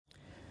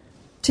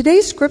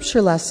Today's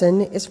scripture lesson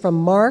is from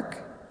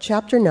Mark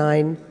chapter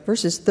 9,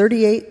 verses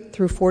 38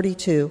 through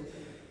 42,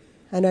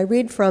 and I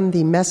read from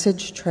the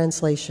Message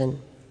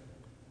translation.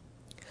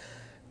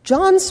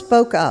 John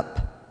spoke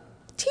up,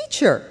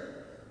 "Teacher,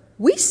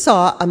 we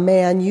saw a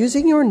man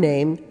using your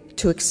name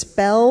to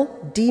expel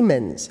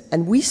demons,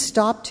 and we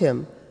stopped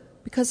him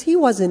because he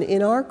wasn't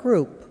in our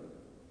group."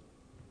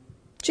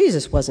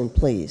 Jesus wasn't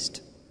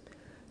pleased.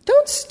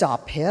 "Don't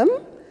stop him.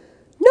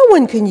 No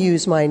one can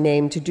use my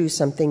name to do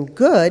something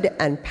good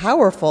and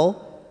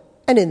powerful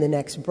and in the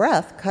next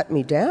breath cut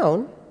me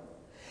down.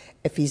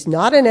 If he's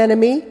not an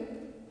enemy,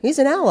 he's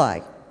an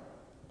ally.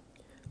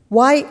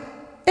 Why,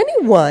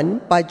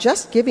 anyone, by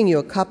just giving you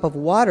a cup of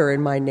water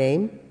in my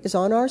name, is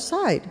on our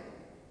side.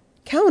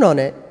 Count on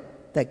it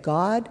that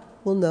God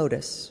will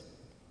notice.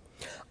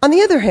 On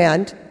the other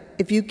hand,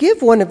 if you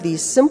give one of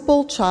these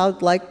simple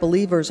childlike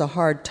believers a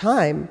hard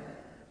time,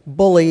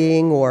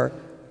 bullying or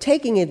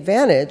taking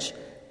advantage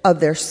of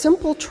their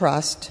simple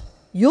trust,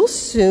 you'll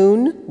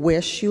soon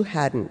wish you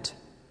hadn't.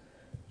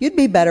 You'd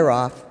be better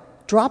off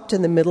dropped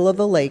in the middle of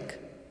the lake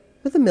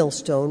with a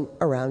millstone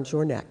around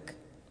your neck."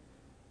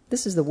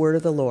 This is the word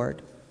of the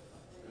Lord.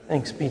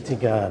 Thanks be to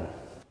God.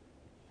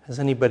 Has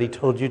anybody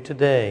told you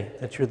today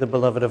that you're the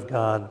beloved of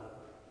God?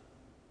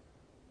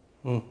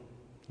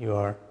 You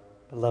are.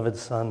 Beloved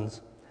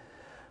sons,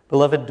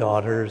 beloved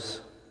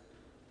daughters.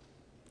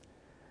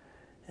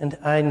 And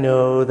I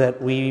know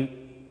that we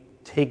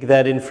take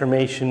that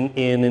information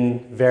in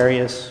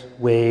various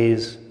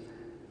ways.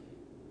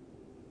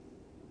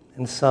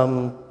 And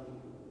some,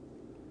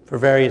 for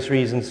various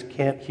reasons,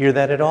 can't hear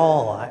that at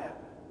all.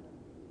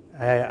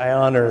 I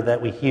honor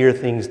that we hear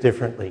things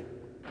differently.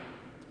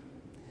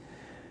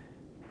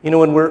 You know,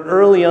 when we're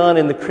early on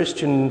in the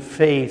Christian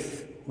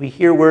faith, we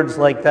hear words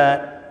like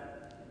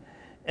that,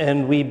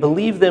 and we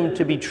believe them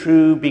to be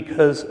true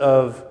because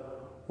of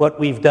what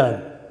we've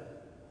done.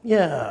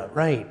 Yeah,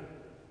 right.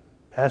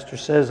 Pastor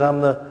says I'm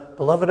the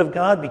beloved of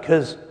God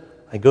because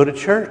I go to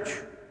church,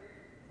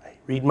 I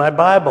read my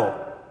Bible,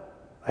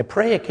 I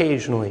pray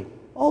occasionally,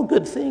 all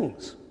good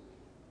things.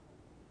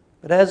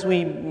 But as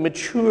we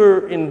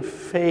mature in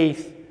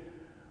faith,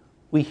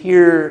 we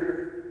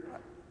hear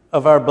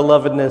of our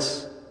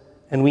belovedness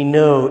and we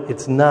know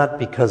it's not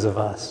because of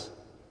us.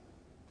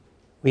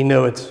 We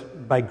know it's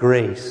by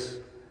grace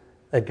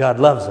that God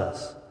loves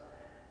us.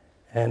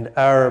 And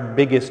our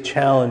biggest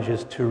challenge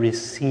is to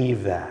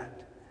receive that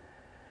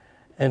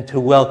and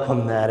to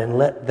welcome that and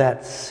let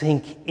that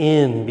sink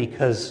in,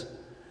 because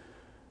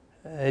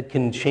it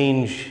can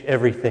change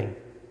everything.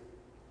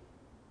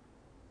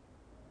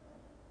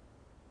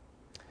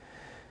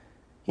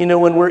 You know,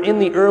 when we're in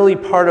the early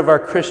part of our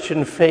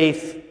Christian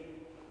faith,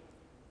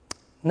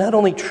 not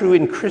only true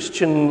in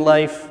Christian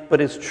life,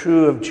 but it's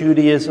true of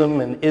Judaism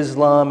and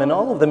Islam and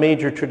all of the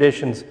major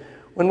traditions.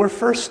 When we're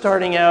first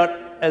starting out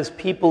as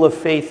people of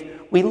faith,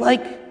 we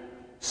like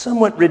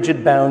somewhat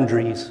rigid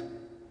boundaries.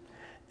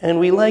 And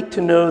we like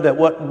to know that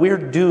what we're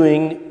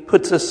doing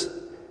puts us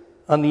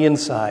on the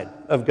inside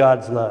of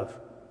God's love.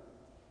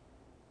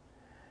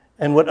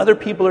 And what other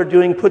people are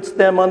doing puts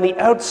them on the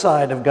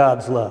outside of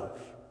God's love.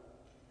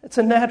 It's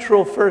a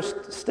natural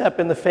first step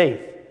in the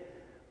faith,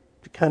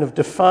 to kind of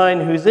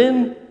define who's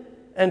in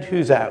and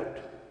who's out.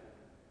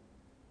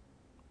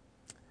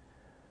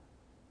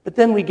 But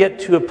then we get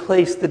to a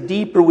place, the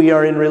deeper we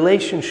are in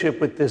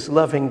relationship with this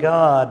loving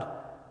God,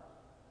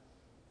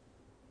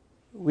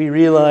 we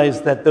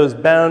realize that those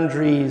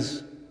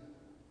boundaries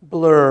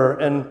blur,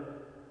 and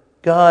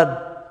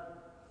God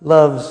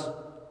loves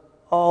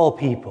all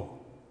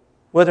people,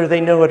 whether they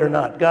know it or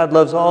not. God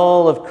loves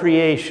all of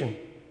creation.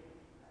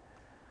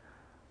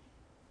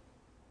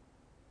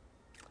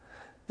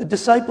 The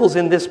disciples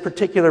in this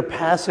particular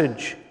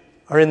passage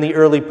are in the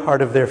early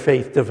part of their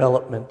faith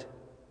development.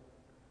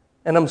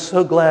 And I'm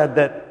so glad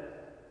that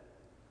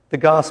the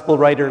gospel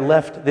writer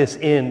left this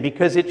in,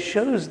 because it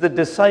shows the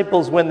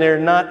disciples when they're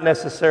not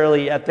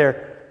necessarily at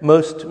their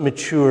most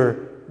mature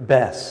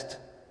best.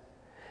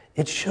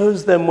 It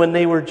shows them when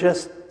they were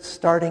just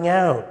starting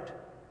out,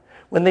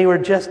 when they were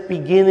just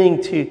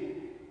beginning to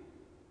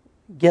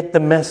get the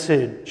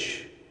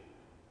message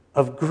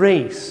of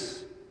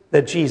grace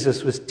that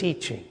Jesus was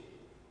teaching.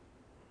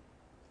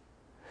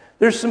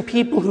 There's some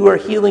people who are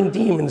healing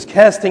demons,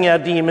 casting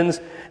out demons,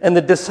 and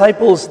the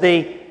disciples,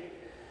 they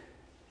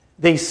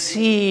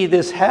see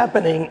this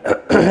happening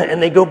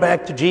and they go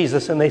back to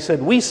Jesus and they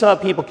said, "We saw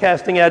people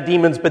casting out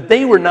demons, but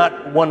they were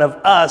not one of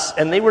us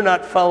and they were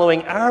not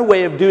following our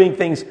way of doing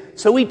things,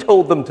 so we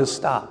told them to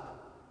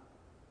stop."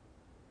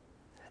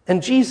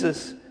 And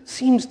Jesus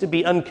seems to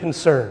be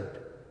unconcerned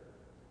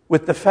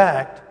with the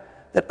fact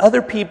that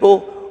other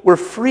people were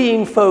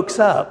freeing folks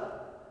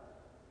up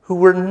who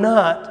were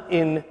not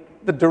in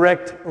the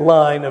direct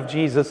line of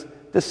Jesus'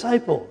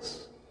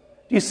 disciples.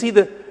 Do you see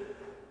the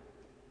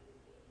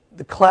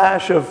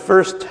clash of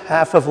first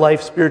half of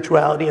life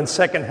spirituality and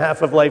second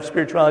half of life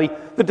spirituality?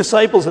 The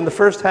disciples in the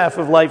first half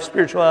of life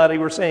spirituality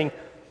were saying,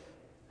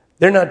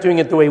 they're not doing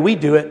it the way we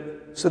do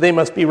it, so they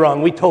must be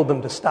wrong. We told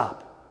them to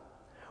stop.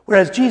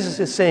 Whereas Jesus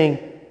is saying,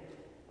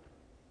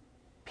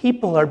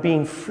 People are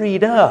being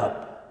freed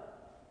up.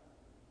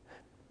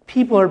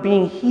 People are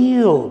being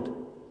healed.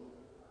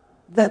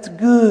 That's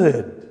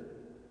good.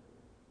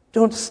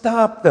 Don't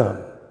stop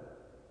them.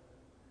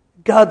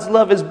 God's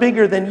love is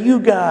bigger than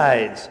you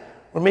guys.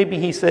 Or maybe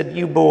he said,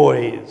 you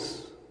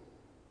boys.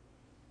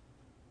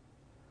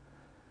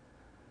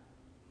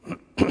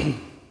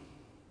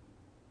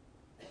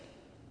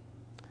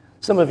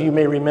 Some of you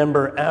may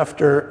remember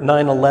after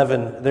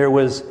 9/11, there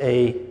was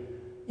a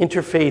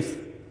interfaith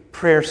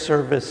prayer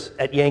service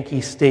at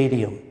Yankee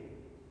Stadium.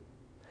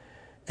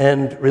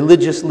 And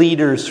religious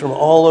leaders from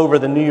all over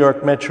the New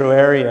York metro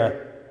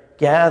area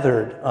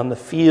gathered on the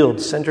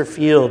field, center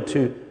field,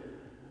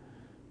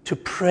 to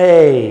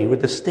pray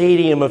with a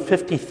stadium of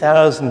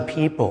 50,000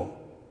 people,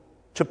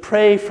 to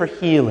pray for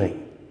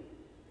healing,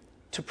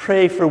 to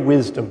pray for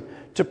wisdom,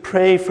 to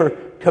pray for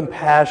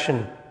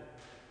compassion,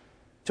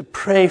 to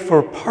pray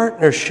for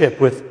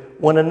partnership with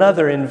one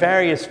another in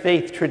various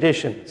faith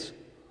traditions.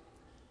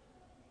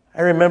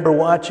 I remember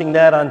watching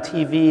that on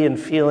TV and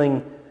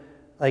feeling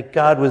like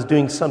God was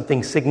doing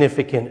something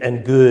significant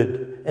and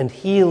good and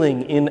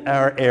healing in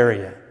our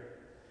area.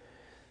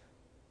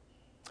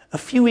 A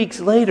few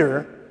weeks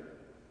later,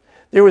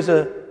 there was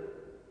a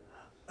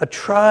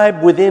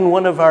tribe within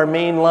one of our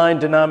mainline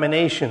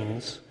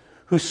denominations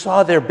who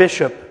saw their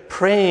bishop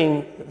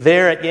praying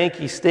there at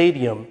Yankee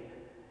Stadium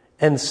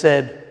and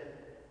said,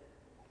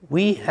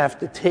 we have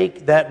to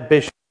take that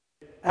bishop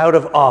out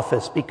of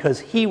office because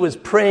he was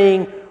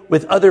praying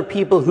with other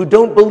people who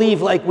don't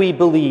believe like we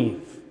believe.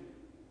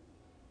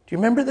 Do you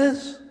remember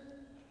this?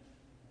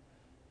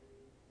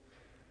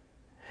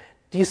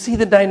 Do you see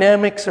the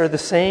dynamics are the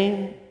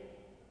same?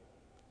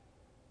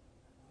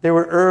 There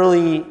were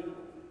early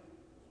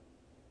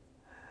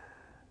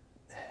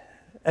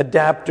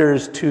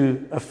adapters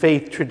to a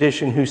faith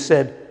tradition who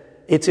said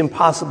it's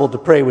impossible to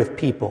pray with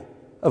people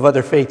of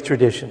other faith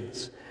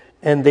traditions.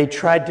 And they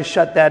tried to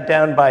shut that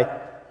down by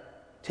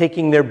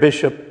taking their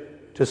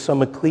bishop to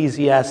some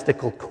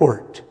ecclesiastical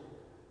court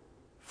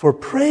for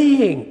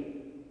praying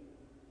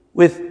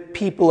with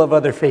people of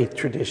other faith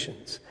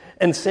traditions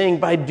and saying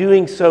by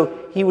doing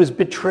so he was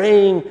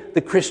betraying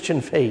the Christian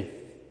faith.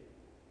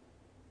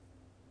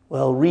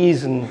 Well,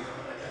 reason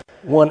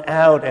won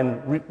out,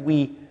 and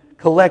we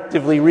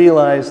collectively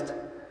realized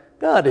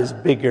God is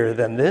bigger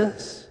than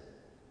this.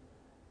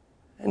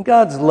 And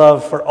God's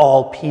love for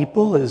all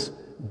people is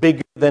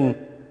bigger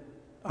than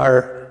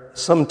our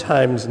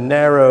sometimes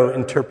narrow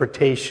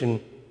interpretation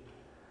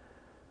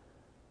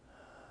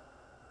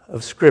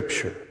of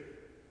Scripture.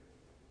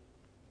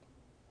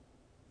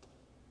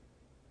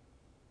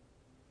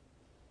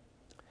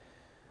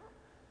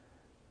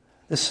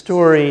 The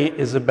story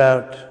is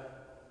about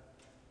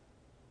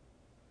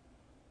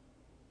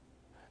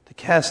the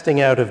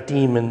casting out of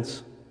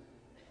demons.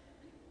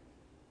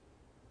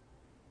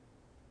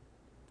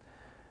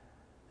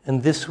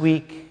 And this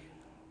week,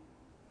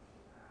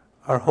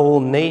 our whole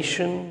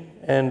nation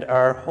and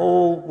our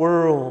whole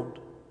world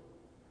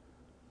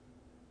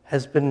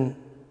has been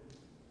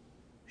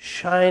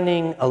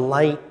shining a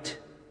light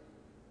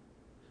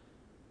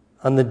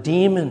on the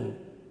demon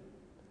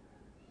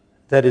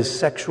that is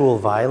sexual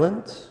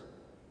violence,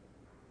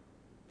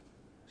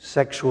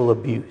 sexual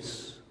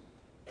abuse.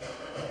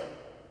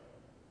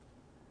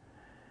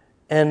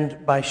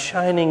 And by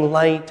shining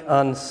light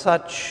on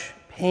such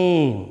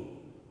pain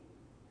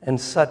and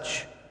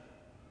such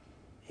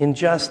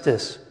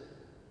injustice,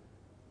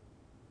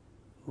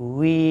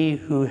 we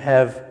who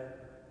have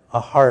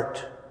a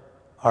heart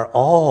are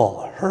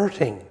all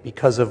hurting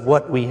because of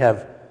what we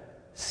have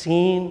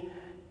seen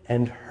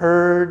and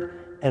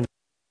heard and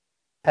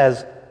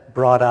has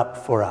brought up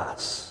for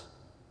us.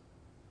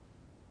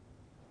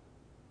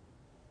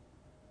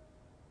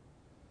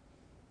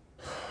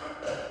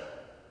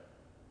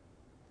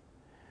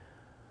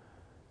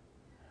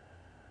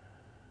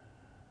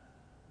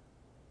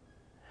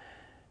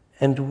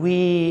 And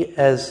we,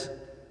 as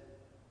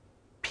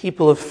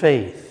people of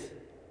faith,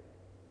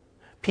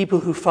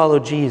 people who follow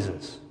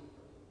Jesus,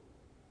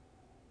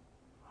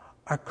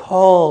 are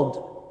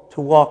called to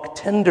walk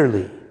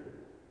tenderly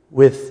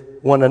with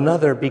one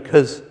another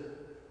because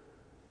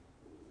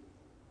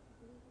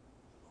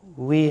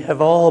we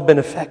have all been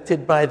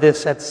affected by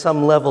this at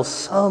some level,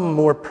 some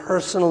more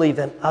personally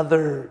than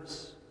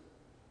others.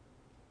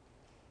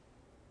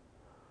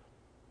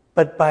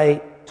 But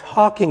by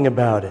talking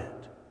about it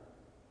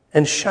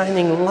and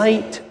shining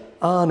light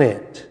on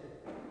it,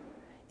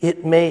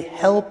 it may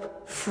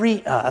help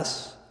free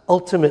us,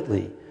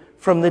 ultimately,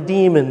 from the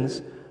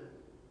demons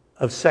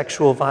of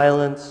sexual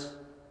violence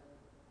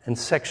and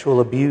sexual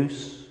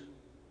abuse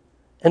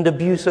and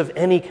abuse of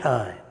any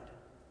kind.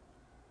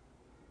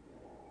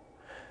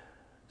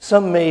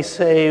 Some may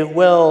say,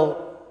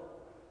 well,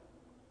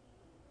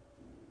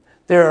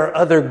 there are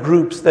other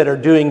groups that are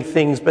doing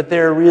things, but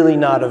they're really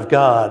not of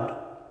God.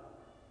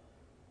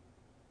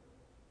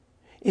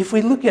 If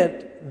we look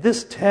at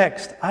this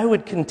text, I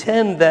would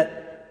contend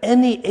that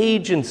any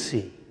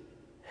agency,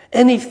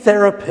 any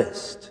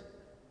therapist,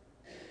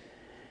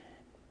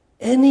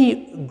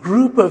 any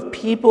group of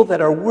people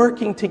that are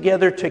working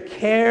together to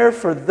care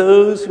for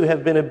those who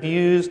have been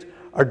abused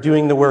are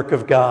doing the work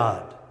of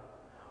God.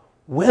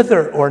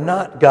 Whether or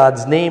not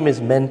God's name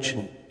is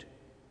mentioned,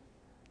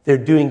 they're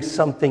doing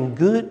something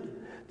good,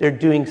 they're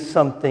doing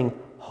something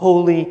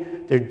holy,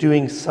 they're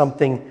doing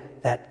something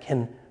that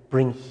can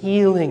bring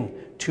healing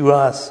to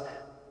us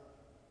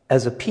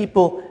as a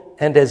people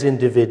and as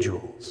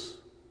individuals.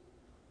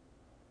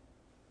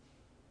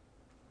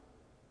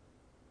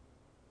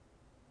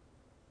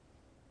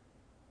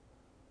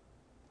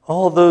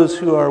 All those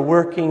who are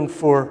working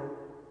for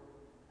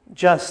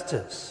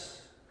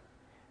justice,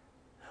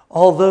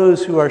 all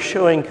those who are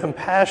showing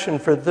compassion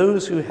for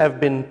those who have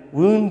been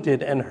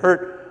wounded and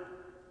hurt,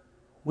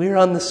 we're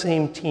on the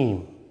same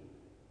team.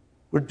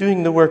 We're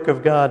doing the work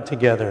of God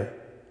together.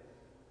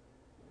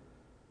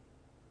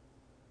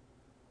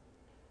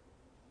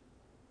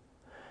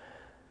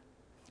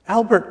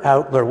 Albert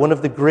Outler, one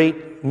of the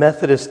great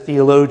Methodist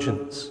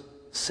theologians,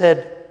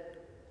 said,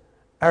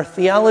 "Our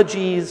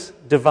theologies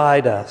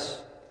divide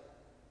us.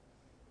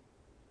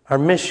 Our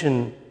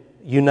mission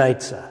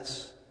unites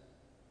us."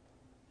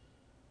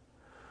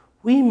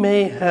 We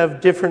may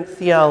have different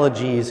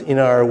theologies in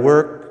our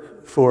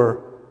work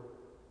for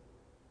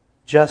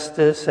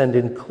justice and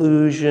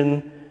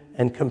inclusion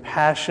and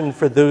compassion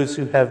for those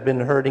who have been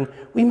hurting.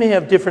 We may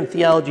have different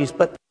theologies,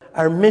 but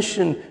our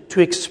mission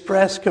to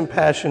express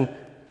compassion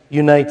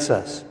unites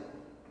us.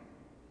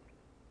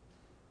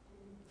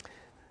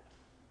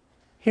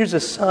 Here's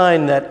a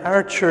sign that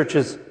our church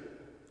is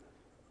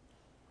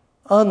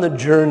on the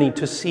journey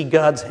to see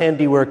God's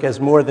handiwork as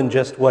more than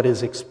just what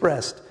is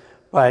expressed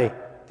by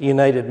the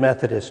United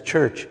Methodist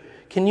Church.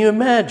 Can you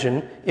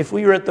imagine if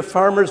we were at the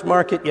farmer's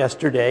market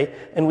yesterday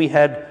and we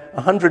had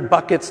 100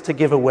 buckets to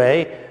give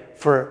away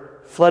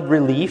for flood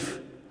relief,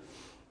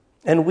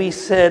 and we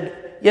said,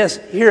 "Yes,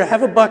 here,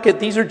 have a bucket.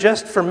 These are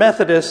just for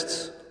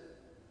Methodists."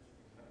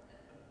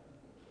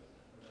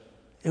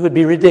 It would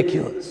be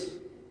ridiculous.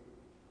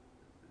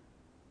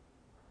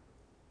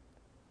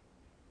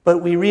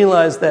 But we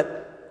realize that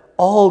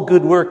all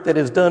good work that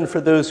is done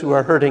for those who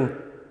are hurting,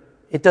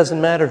 it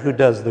doesn't matter who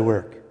does the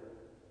work.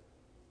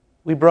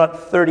 We brought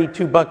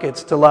 32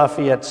 buckets to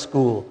Lafayette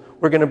School.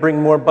 We're going to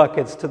bring more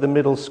buckets to the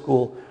middle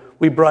school.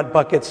 We brought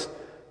buckets.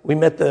 We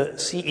met the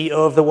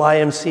CEO of the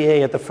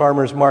YMCA at the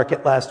farmer's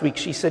market last week.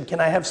 She said, "Can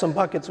I have some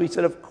buckets?" We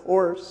said, "Of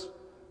course."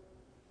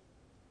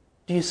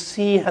 Do you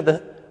see how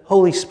the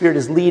Holy Spirit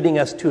is leading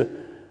us to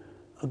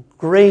a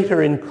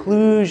greater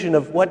inclusion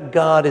of what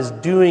God is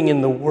doing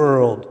in the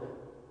world?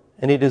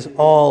 And it is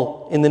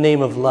all in the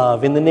name of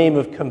love, in the name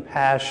of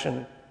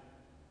compassion.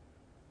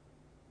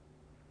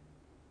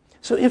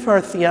 So if our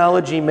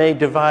theology may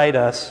divide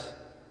us,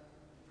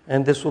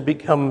 and this will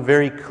become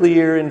very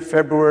clear in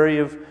February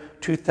of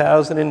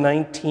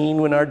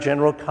 2019 when our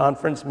General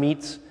Conference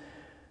meets,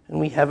 and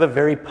we have a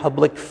very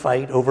public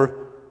fight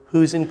over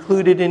who's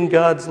included in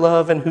God's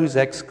love and who's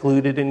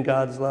excluded in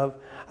God's love.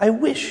 I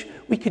wish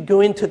we could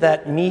go into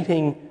that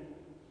meeting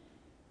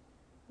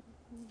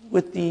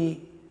with the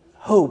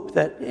hope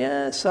that,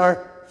 yes,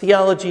 our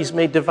theologies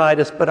may divide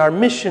us, but our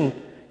mission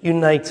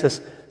unites us.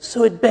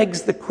 So it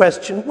begs the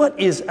question, what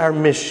is our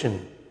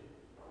mission?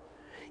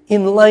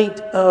 In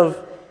light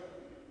of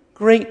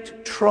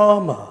great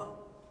trauma,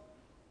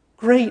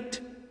 great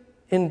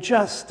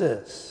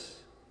injustice,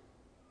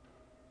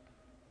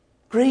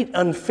 great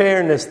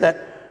unfairness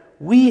that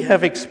we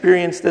have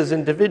experienced as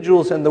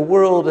individuals and the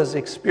world is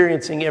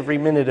experiencing every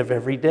minute of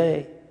every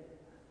day.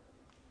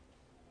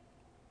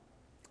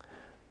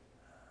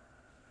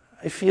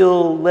 I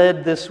feel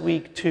led this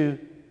week to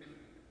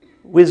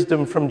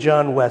wisdom from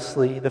John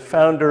Wesley, the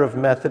founder of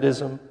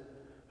Methodism,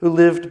 who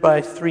lived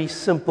by 3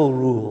 simple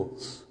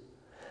rules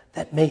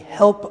that may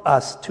help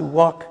us to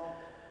walk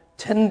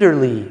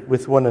tenderly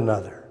with one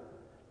another,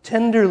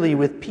 tenderly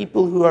with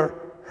people who are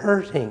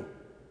hurting,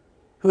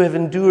 who have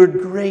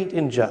endured great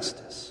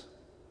injustice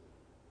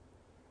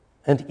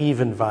and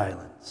even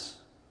violence.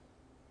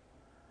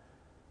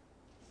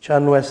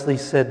 John Wesley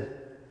said,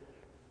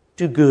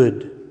 "Do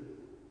good.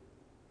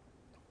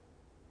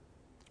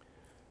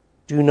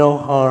 Do no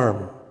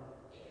harm.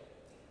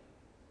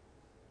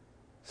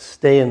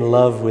 Stay in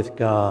love with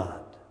God."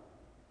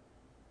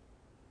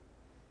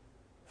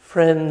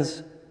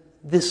 Friends,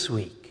 this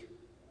week,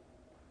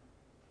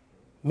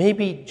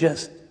 maybe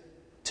just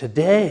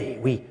today,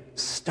 we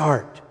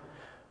start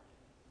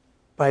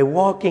by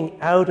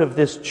walking out of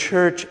this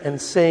church and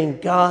saying,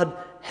 "God,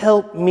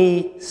 help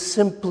me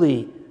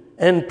simply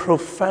and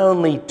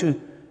profoundly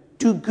to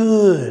do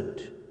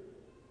good,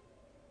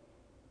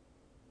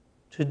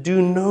 to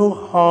do no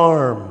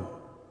harm,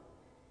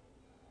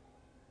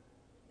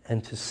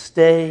 and to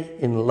stay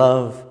in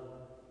love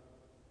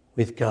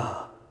with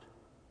God."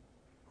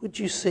 Would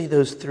you say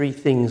those 3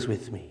 things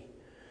with me?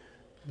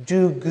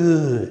 Do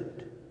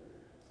good,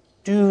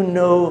 do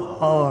no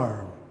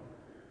harm,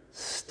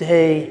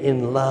 stay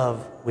in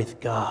love with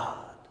God.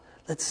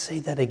 Let's say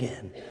that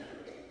again.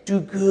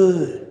 Do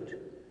good,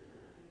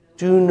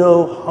 do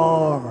no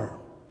harm,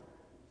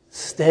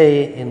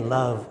 Stay in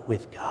love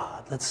with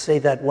God. Let's say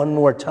that one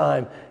more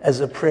time as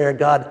a prayer.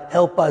 God,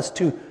 help us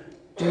to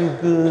do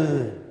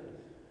good,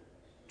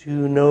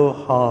 do no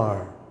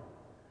harm.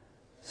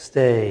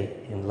 Stay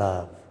in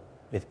love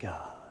with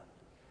God.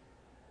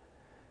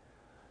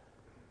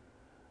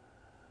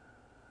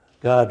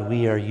 God,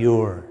 we are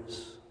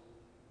yours.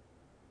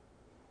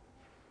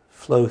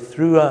 Flow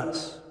through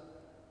us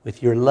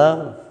with your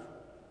love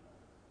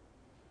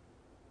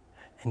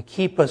and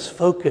keep us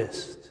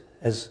focused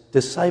as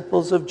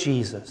disciples of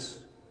Jesus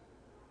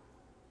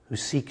who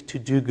seek to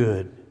do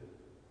good,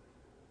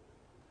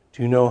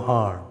 do no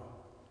harm,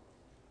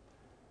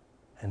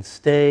 and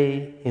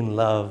stay in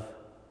love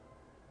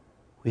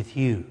with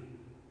you.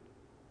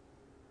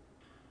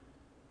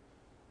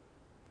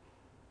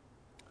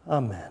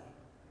 Amen.